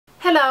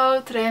Hello,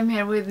 today I'm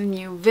here with a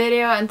new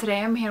video and today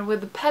I'm here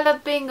with the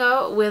palette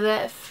bingo with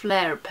a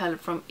Flair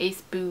palette from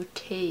Ace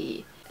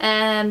Beauté.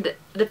 And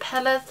the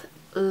palette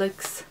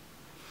looks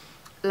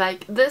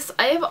like this.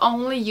 I have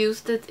only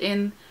used it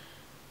in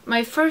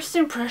my first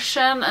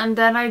impression and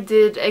then I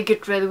did a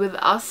get ready with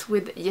us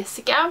with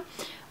Jessica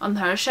on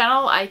her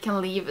channel. I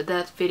can leave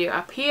that video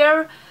up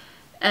here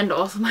and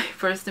also my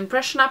first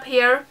impression up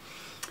here.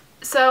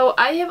 So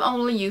I have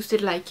only used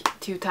it like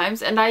 2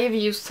 times and I have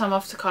used some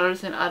of the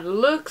colors in other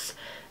looks,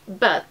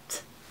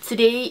 but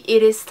today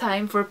it is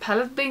time for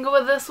palette bingo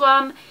with this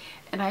one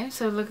and I am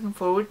so looking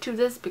forward to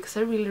this because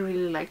I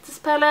really like this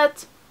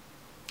palette.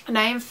 And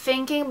I am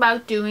thinking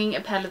about doing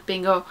a palette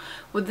bingo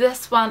with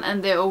this one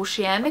and the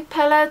Oceanic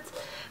palette,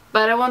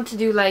 but I want to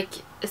do like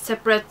a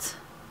separate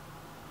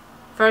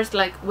first,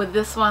 like with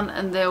this one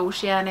and the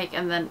Oceanic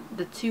and then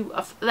the 2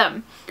 of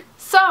them.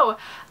 So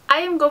I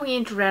am going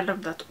into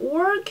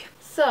random.org.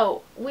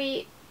 So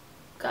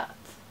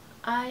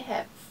I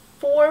have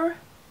 4,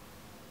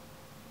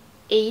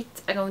 8,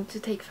 I'm going to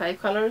take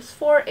 5 colors,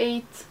 4,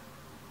 8,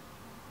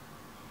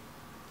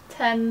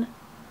 10,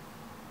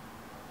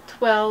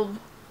 12,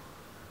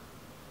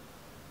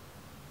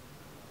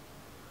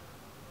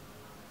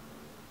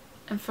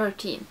 and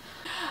 13.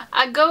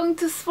 I'm going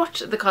to swatch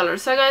the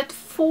colors. So I got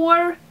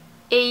 4,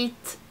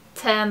 8,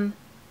 10,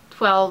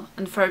 12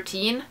 and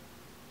 13,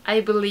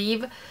 I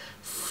believe.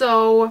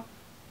 So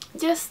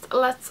just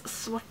let's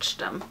swatch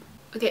them.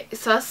 Okay,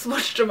 so I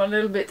swatched them a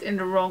little bit in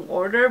the wrong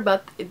order,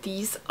 but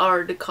these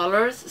are the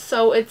colors.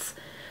 So it's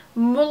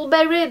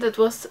Mulberry, that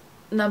was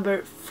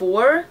number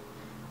 4,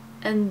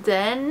 and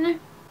then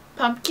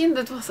Pumpkin,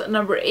 that was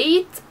number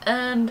 8,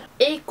 and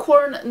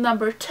Acorn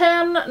number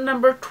 10,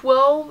 number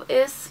 12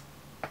 is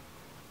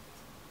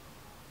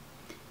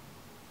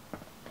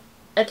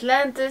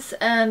Atlantis,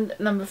 and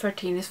number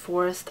 13 is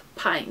Forest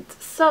Pint.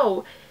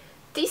 So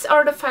these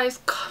are the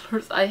 5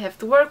 colors I have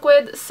to work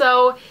with,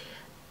 so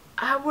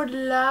I would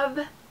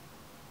love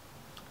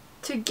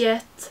to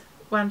get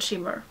 1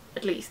 shimmer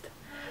at least.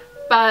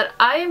 But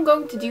I am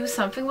going to do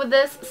something with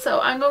this,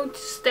 so I'm going to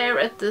stare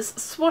at this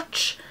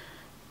swatch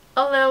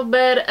a little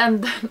bit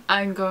and then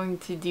I'm going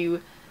to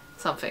do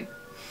something.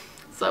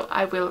 So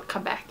I will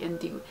come back and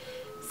do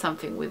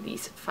something with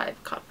these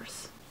 5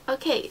 colors.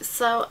 Okay,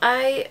 so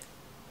I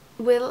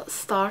will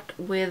start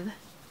with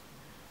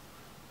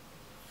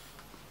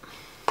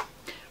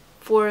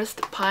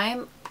Forest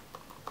Pine,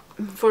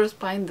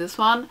 this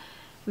one,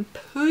 and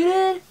put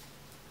it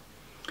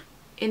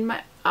in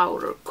my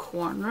outer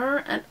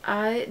corner. And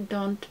I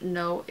don't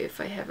know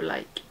if I have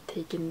like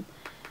taken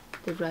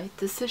the right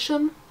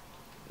decision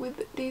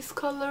with these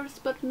colors,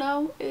 but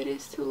now it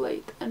is too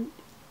late and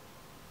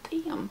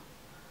damn,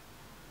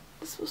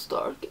 this was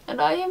dark.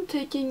 And I am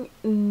taking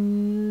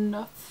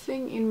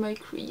nothing in my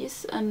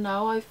crease and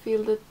now I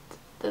feel that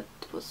that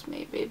was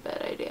maybe a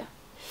bad idea.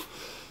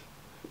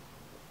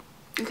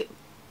 Okay,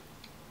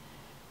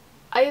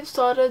 I have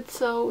started,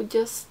 so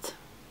just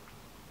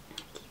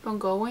keep on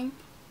going.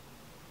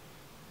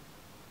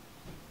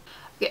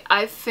 Okay,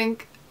 I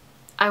think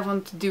I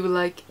want to do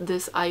like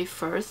this eye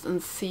first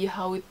and see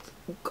how it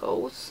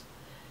goes.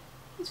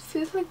 It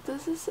feels like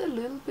this is a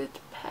little bit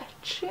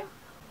patchy.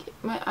 Okay,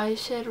 my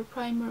eyeshadow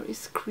primer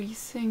is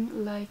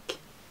creasing like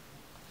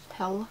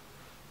hell.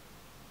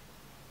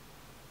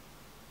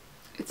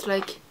 It's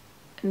like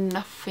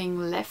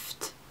nothing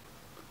left.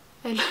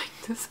 I like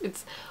this.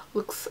 It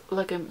looks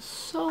like I'm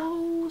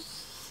so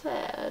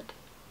sad.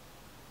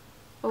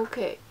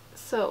 Okay,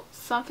 so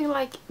something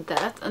like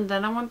that, and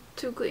then I want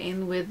to go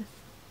in with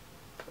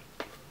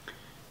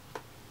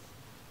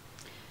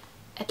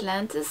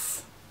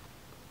Atlantis,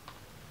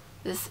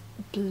 this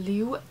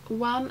blue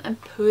one,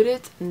 and put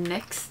it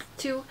next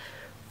to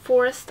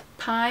Forest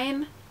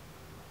Pine.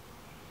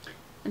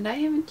 And I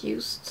haven't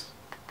used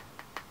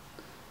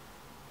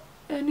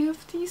any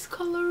of these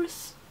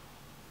colors.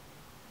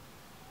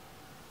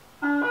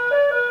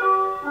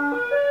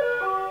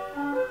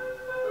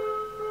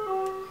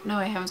 No,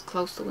 I haven't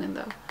closed the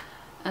window.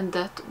 And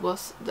that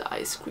was the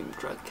ice cream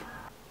truck.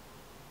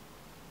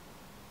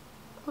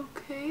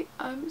 Okay,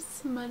 I'm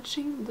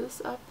smudging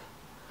this up.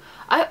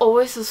 I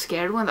always so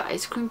scared when the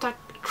ice cream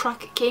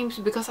truck came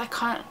because I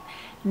can't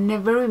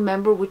never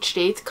remember which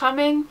day it's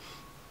coming.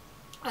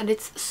 And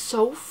it's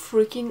so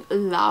freaking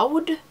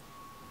loud.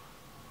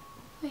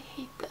 I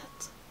hate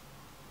that.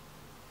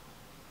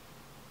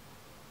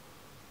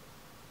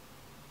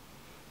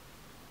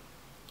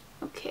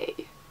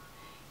 Okay,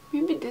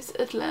 maybe this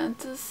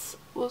Atlantis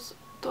was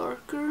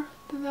darker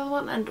than that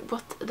one. And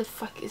what the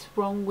fuck is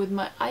wrong with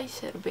my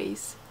eyeshadow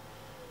base?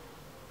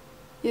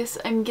 Yes,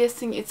 I'm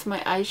guessing it's my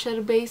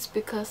eyeshadow base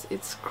because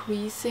it's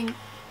creasing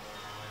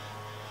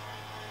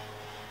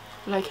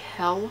like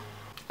hell.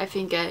 I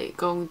think I'm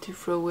going to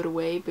throw it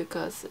away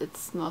because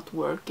it's not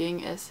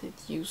working as it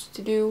used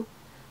to do.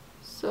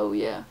 So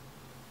yeah.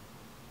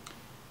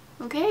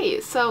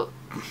 Okay, so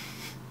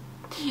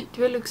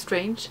do I look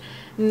strange?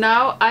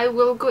 Now I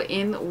will go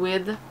in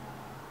with,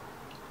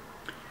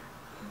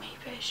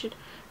 maybe I should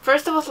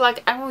First I was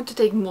like, I'm going to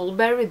take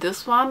Mulberry,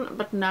 this one,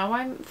 but now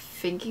I'm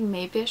thinking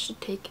maybe I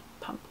should take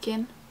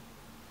Pumpkin.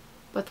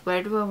 But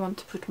where do I want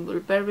to put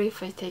Mulberry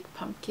if I take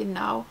Pumpkin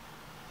now?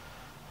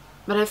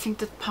 But I think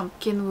that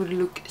Pumpkin would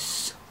look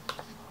so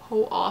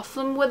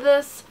awesome with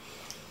this.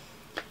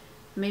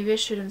 Maybe I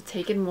should have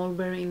taken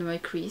Mulberry in my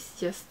crease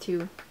just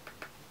to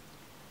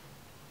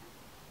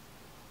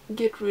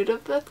get rid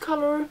of that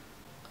color.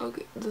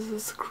 Okay, this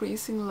is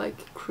creasing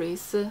like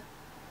crazy.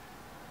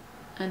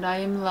 And I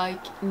am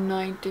like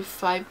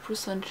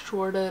 95%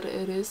 sure that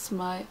it is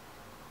my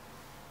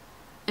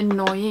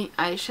annoying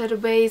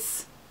eyeshadow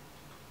base.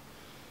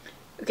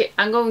 Okay,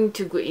 I'm going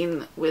to go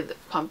in with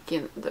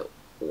Pumpkin, the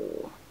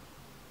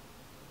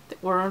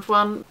orange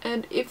one.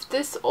 And if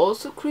this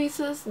also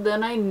creases,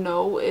 then I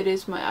know it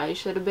is my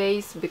eyeshadow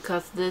base,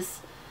 because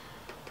this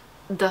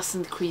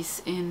doesn't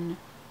crease in.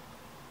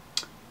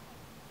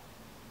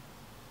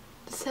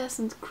 This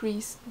hasn't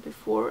creased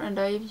before and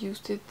I've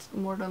used it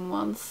more than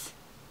once.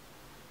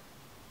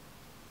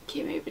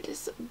 Okay, maybe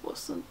this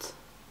wasn't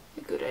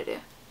a good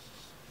idea.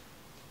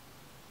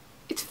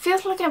 It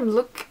feels like I'm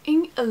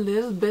looking a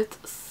little bit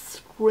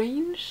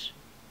strange.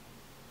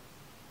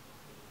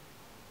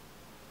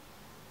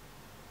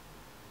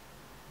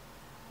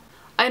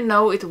 I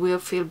know it will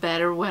feel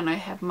better when I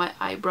have my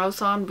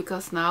eyebrows on,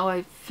 because now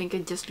I think I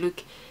just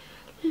look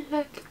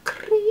like a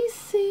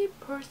crazy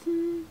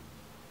person.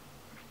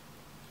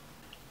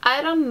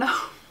 I don't know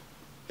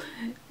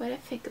what I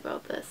think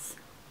about this.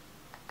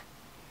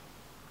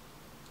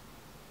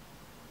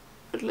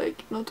 But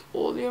like, not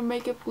all your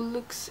makeup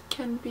looks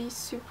can be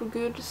super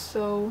good,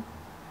 so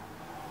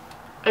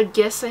I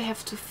guess I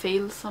have to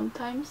fail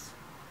sometimes.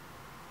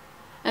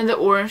 And the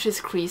orange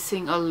is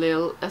creasing a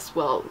little as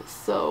well,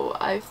 so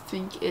I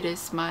think it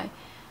is my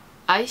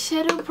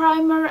eyeshadow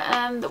primer.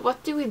 And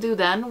what do we do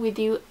then? We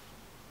do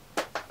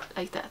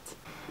like that.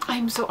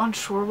 I'm so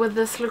unsure with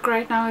this look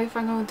right now, if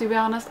I'm going to be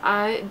honest.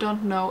 I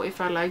don't know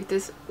if I like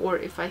this or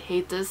if I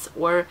hate this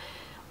or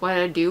what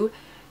I do.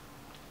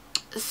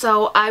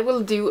 So I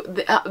will do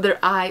the other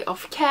eye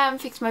off cam,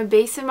 fix my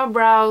base and my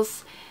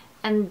brows,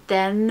 and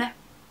then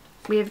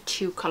we have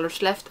 2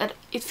 colors left. And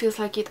it feels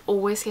like it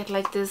always gets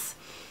like this.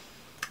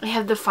 I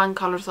have the fun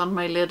colors on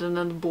my lid and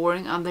then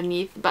boring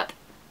underneath. But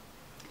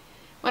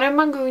what am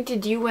I going to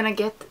do when I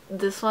get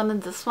this one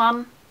and this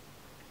one?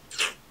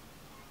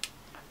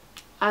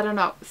 I don't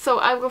know. So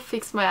I will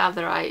fix my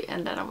other eye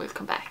and then I will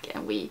come back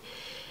and we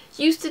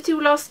use the 2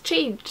 last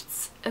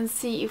shades and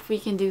see if we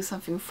can do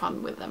something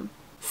fun with them.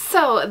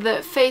 So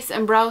the face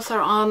and brows are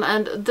on,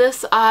 and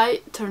this eye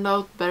turned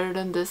out better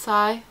than this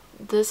eye.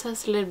 This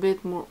has a little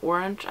bit more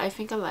orange. I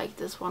think I like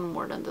this one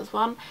more than this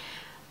one.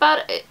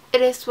 But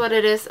it is what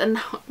it is, and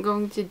now I'm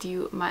going to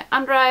do my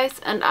under eyes,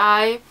 and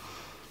I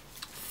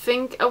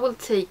think I will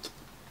take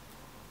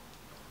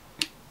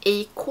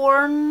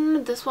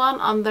Acorn, this one,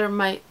 under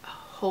my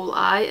whole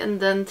eye, and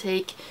then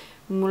take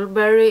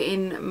Mulberry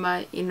in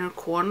my inner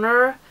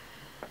corner.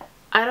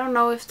 I don't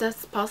know if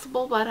that's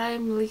possible, but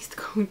I'm at least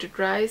going to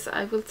try. So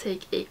I will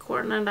take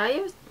Acorn, and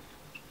I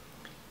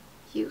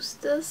use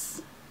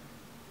this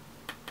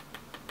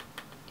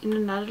in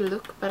another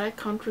look, but I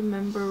can't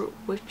remember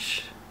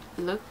which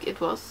look it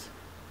was.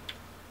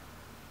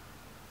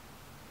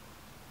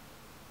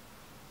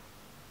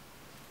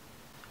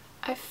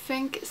 I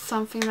think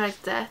something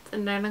like that,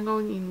 and then I'm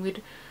going in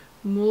with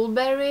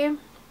Mulberry,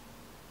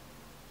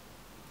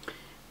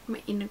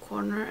 my inner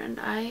corner, and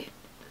I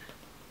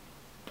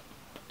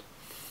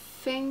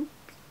think,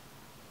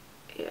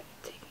 yeah,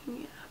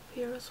 taking it up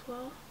here as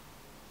well.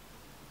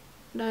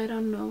 And I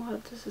don't know how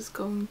this is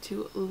going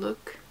to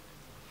look.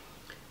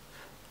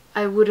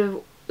 I would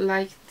have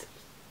liked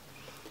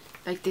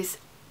like this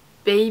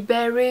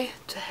bayberry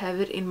to have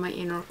it in my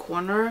inner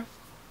corner.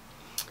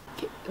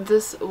 Okay,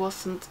 this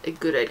wasn't a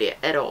good idea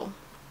at all.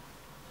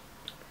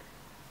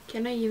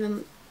 Can I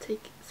even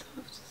take some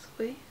of this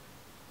away?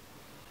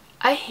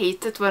 I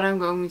hate it when I'm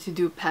going to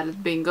do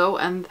palette bingo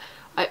and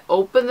I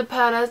open the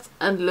palette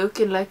and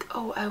looking like,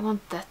 oh, I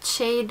want that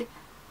shade,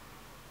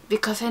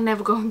 because I'm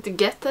never going to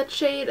get that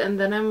shade, and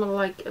then I'm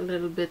like a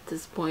little bit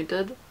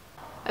disappointed.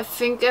 I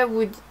think I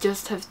would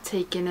just have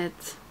taken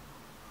it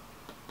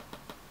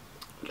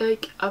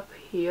like up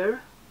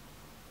here,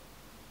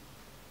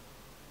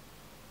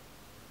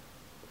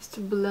 just to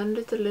blend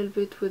it a little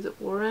bit with the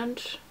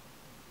orange.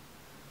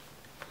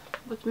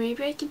 But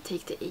maybe I can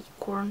take the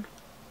Acorn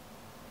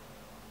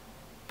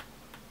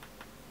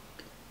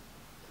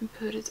and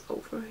put it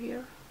over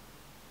here.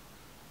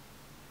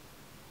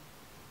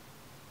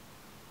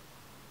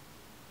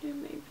 Yeah,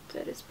 maybe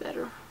that is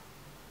better.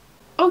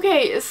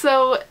 Okay,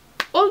 so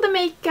all the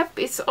makeup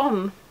is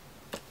on.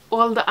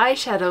 All the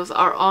eyeshadows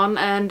are on,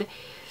 and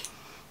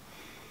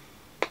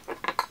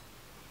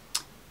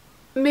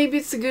maybe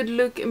it's a good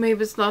look,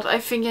 maybe it's not. I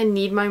think I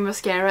need my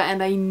mascara,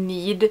 and I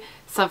need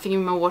something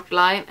in my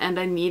waterline, and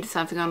I need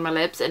something on my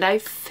lips, and I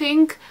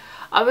think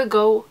I will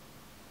go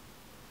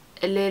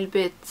a little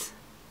bit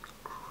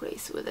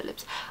crazy with the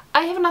lips.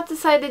 I have not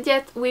decided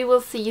yet, we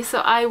will see. So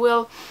I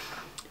will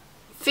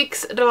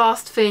fix the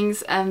last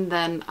things, and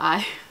then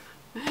I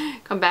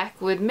come back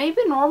with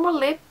maybe normal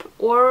lip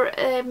or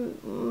a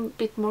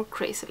bit more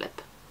crazy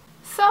lip.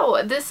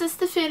 So this is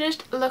the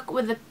finished look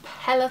with the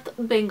palette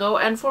bingo,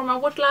 and for my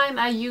waterline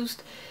I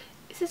used,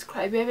 is this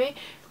Cry Baby?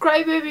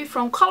 Cry Baby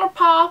from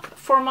Colourpop.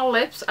 For my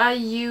lips I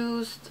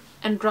used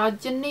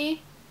Androgyny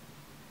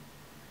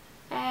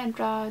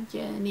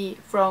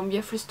from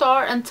Jeffree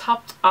Star, and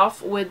topped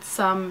off with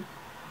some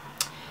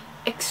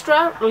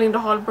extra Linda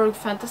Hallberg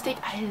Fantastic.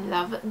 I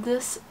love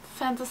this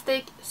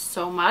Fantastic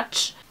so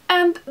much.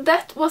 And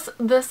that was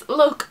this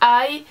look.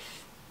 I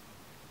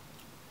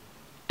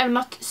am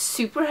not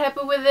super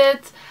happy with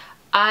it.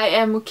 I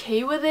am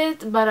okay with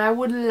it, but I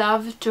would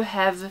love to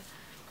have,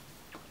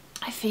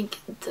 I think,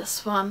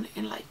 this one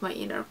in like my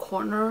inner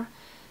corner.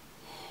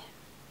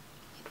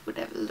 It would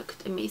have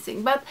looked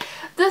amazing. But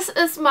this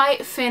is my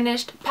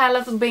finished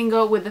palette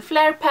bingo with the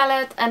Flair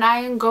palette, and I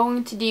am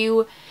going to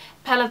do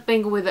palette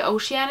bingo with the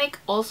Oceanic,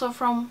 also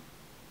from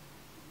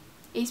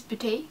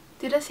Beauté.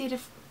 Did I say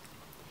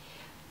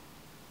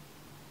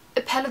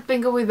a palette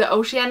bingo with the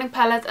Oceanic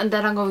palette, and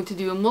then I'm going to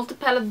do a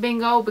multi-palette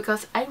bingo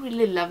because I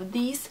really love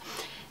these.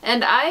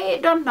 And I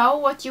don't know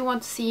what you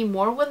want to see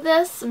more with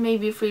this.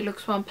 Maybe 3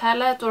 looks 1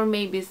 palette, or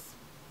maybe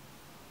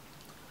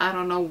I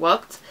don't know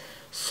what.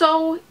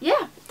 So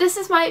yeah, this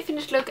is my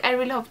finished look. I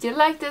really hope you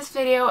liked this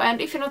video,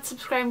 and if you're not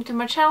subscribing to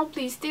my channel,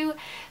 please do,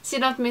 so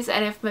you don't miss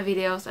any of my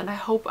videos, and I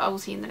hope I will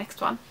see you in the next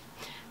one.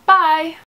 Bye!